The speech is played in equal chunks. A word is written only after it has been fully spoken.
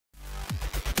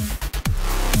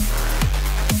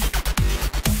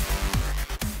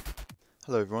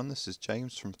Hello everyone, this is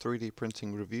James from 3D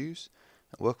Printing Reviews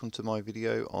and welcome to my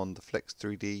video on the FLEKS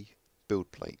 3D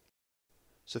build plate.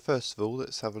 So first of all,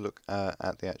 let's have a look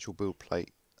at the actual build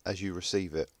plate as you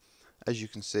receive it. As you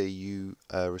can see, you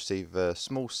receive a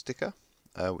small sticker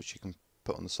which you can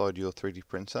put on the side of your 3D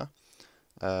printer.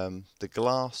 The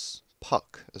glass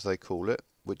puck, as they call it,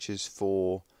 which is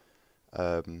for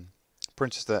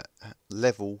printers that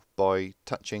level by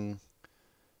touching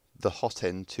the hot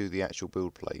end to the actual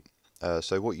build plate.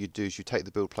 So what you do is you take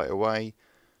the build plate away,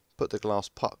 put the glass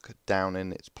puck down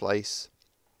in its place,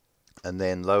 and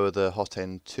then lower the hot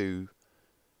end to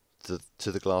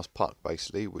the glass puck,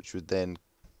 basically, which would then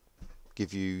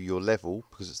give you your level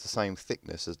because it's the same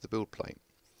thickness as the build plate.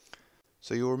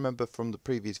 So you'll remember from the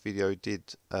previous video I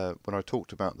did when I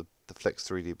talked about the FLEKS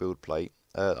 3D build plate,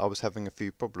 I was having a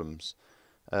few problems.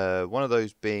 One of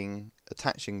those being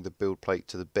attaching the build plate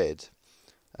to the bed.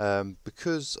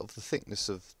 Because of the thickness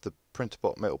of the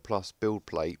Printerbot Metal Plus build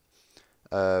plate,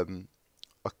 I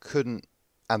couldn't,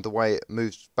 and the way it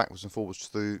moves backwards and forwards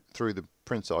through the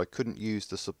printer, I couldn't use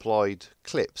the supplied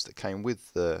clips that came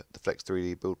with the FLEKS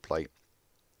 3D build plate.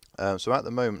 So at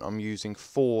the moment I'm using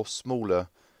 4 smaller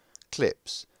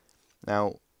clips.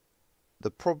 Now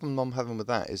the problem I'm having with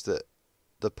that is that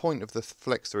the point of the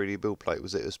FLEKS 3D build plate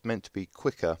was that it was meant to be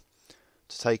quicker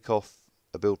to take off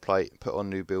a build plate, put on a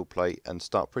new build plate and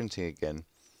start printing again.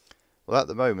 Well, at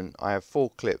the moment I have 4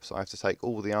 clips. I have to take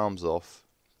all the arms off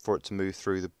for it to move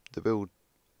through the build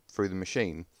through the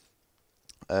machine.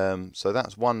 So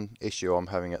that's one issue I'm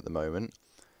having at the moment.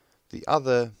 The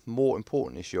other more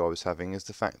important issue I was having is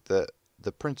the fact that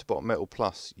the Printerbot Metal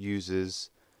Plus uses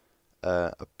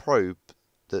a probe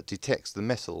that detects the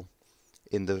metal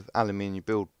in the aluminium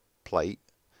build plate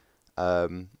or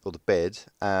the bed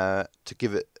to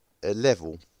give it a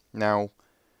level. Now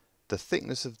the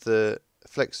thickness of the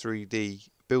FLEKS 3D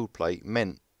build plate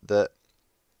meant that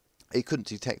it couldn't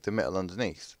detect the metal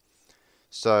underneath.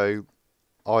 So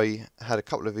I had a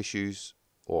couple of issues,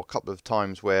 or a couple of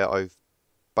times, where I've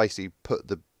basically put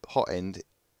the hot end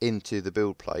into the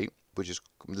build plate, which has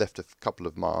left a couple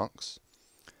of marks.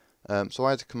 So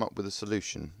I had to come up with a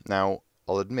solution. Now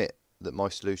I'll admit that my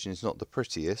solution is not the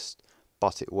prettiest,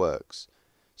 but it works.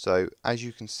 So as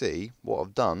you can see, what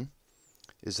I've done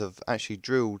is I've actually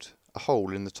drilled a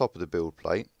hole in the top of the build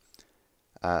plate,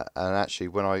 and actually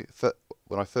when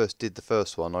I first did the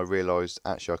first one, I realised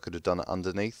actually I could have done it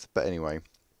underneath, but anyway.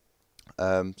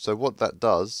 So what that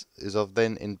does is I've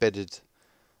then embedded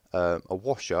a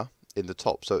washer in the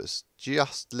top, so it's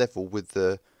just level with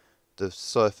the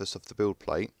surface of the build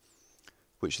plate,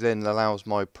 which then allows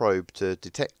my probe to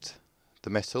detect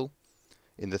the metal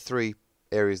in the 3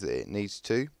 areas that it needs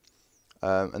to,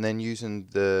 and then using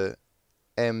the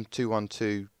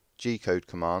M212 G-code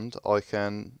command I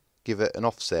can give it an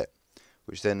offset,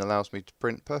 which then allows me to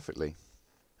print perfectly.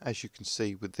 As you can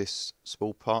see with this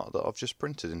small part that I've just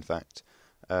printed, in fact,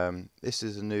 this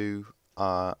is a new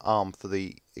arm for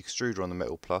the extruder on the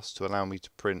Metal Plus to allow me to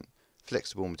print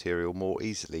flexible material more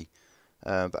easily.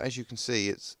 But as you can see,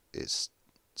 it's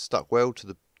stuck well to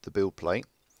the build plate.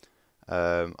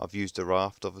 I've used a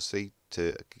raft obviously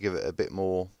to give it a bit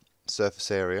more surface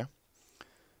area.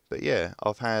 But yeah,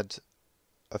 I've had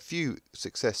a few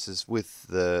successes with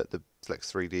the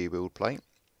FLEKS 3D build plate.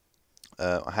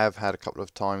 I have had a couple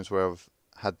of times where I've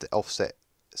had the offset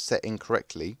set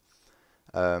incorrectly,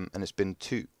 and it's been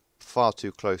far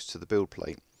too close to the build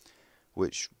plate,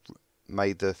 which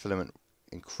made the filament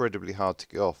incredibly hard to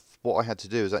get off. What I had to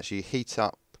do is actually heat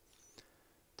up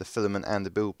the filament and the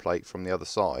build plate from the other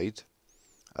side,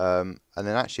 and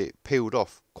then actually it peeled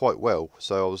off quite well.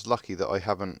 So I was lucky that I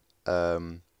haven't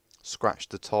scratched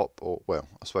the top, or well,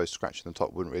 I suppose scratching the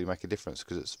top wouldn't really make a difference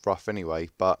because it's rough anyway,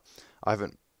 but I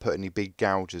haven't put any big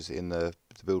gouges in the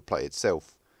build plate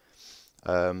itself.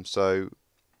 So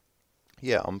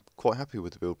yeah, I'm quite happy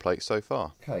with the build plate so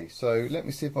far. Okay, so let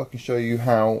me see if I can show you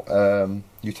how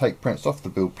you take prints off the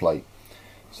build plate.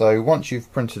 So once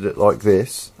you've printed it like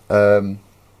this,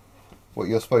 what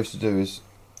you're supposed to do is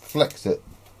flex it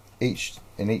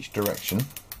in each direction,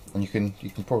 and you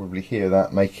can probably hear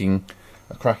that making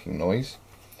a cracking noise.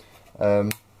 You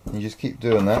just keep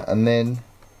doing that, and then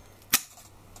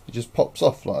it just pops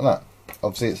off like that.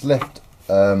 Obviously it's left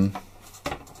a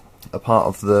part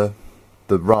of the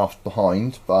raft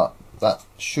behind, but that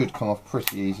should come off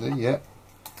pretty easily. Yeah,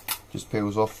 just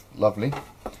peels off lovely,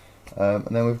 and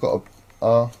then we've got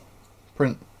our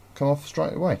print come off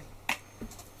straight away.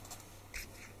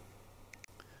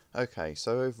 Okay,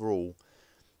 so overall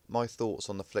my thoughts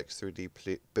on the FLEKS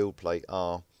 3D build plate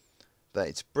are that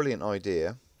it's a brilliant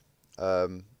idea.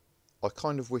 I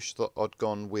kind of wish that I'd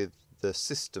gone with the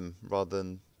system rather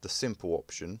than the simple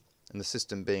option, and the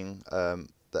system being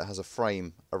that has a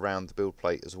frame around the build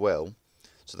plate as well,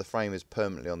 so the frame is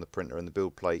permanently on the printer and the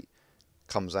build plate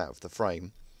comes out of the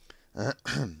frame.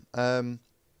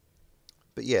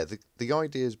 But yeah, the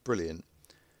idea is brilliant.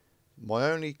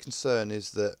 My only concern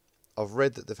is that I've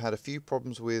read that they've had a few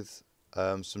problems with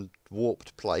some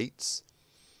warped plates,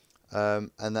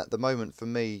 and at the moment for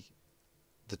me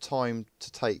the time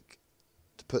to take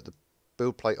to put the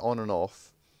build plate on and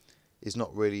off is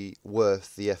not really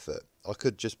worth the effort. I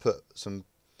could just put some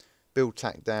build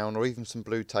tack down or even some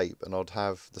blue tape and I'd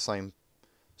have the same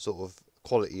sort of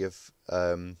quality of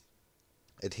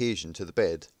adhesion to the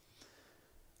bed.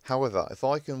 However, if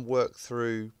I can work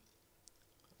a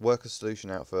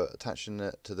solution out for attaching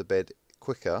it to the bed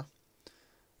quicker,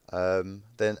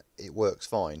 then it works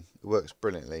fine. It works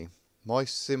brilliantly. My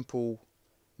simple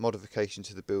modification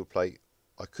to the build plate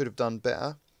I could have done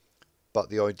better, but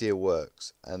the idea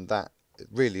works, and that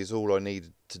really is all I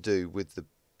needed to do with the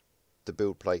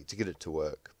build plate to get it to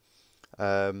work.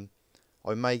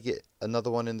 I may get another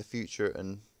one in the future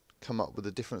and come up with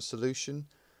a different solution,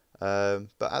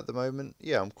 but at the moment,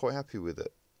 yeah, I'm quite happy with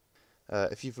it.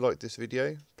 If you've liked this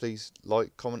video, please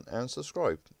like, comment and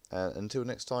subscribe. Until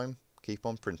next time, keep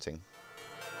on printing.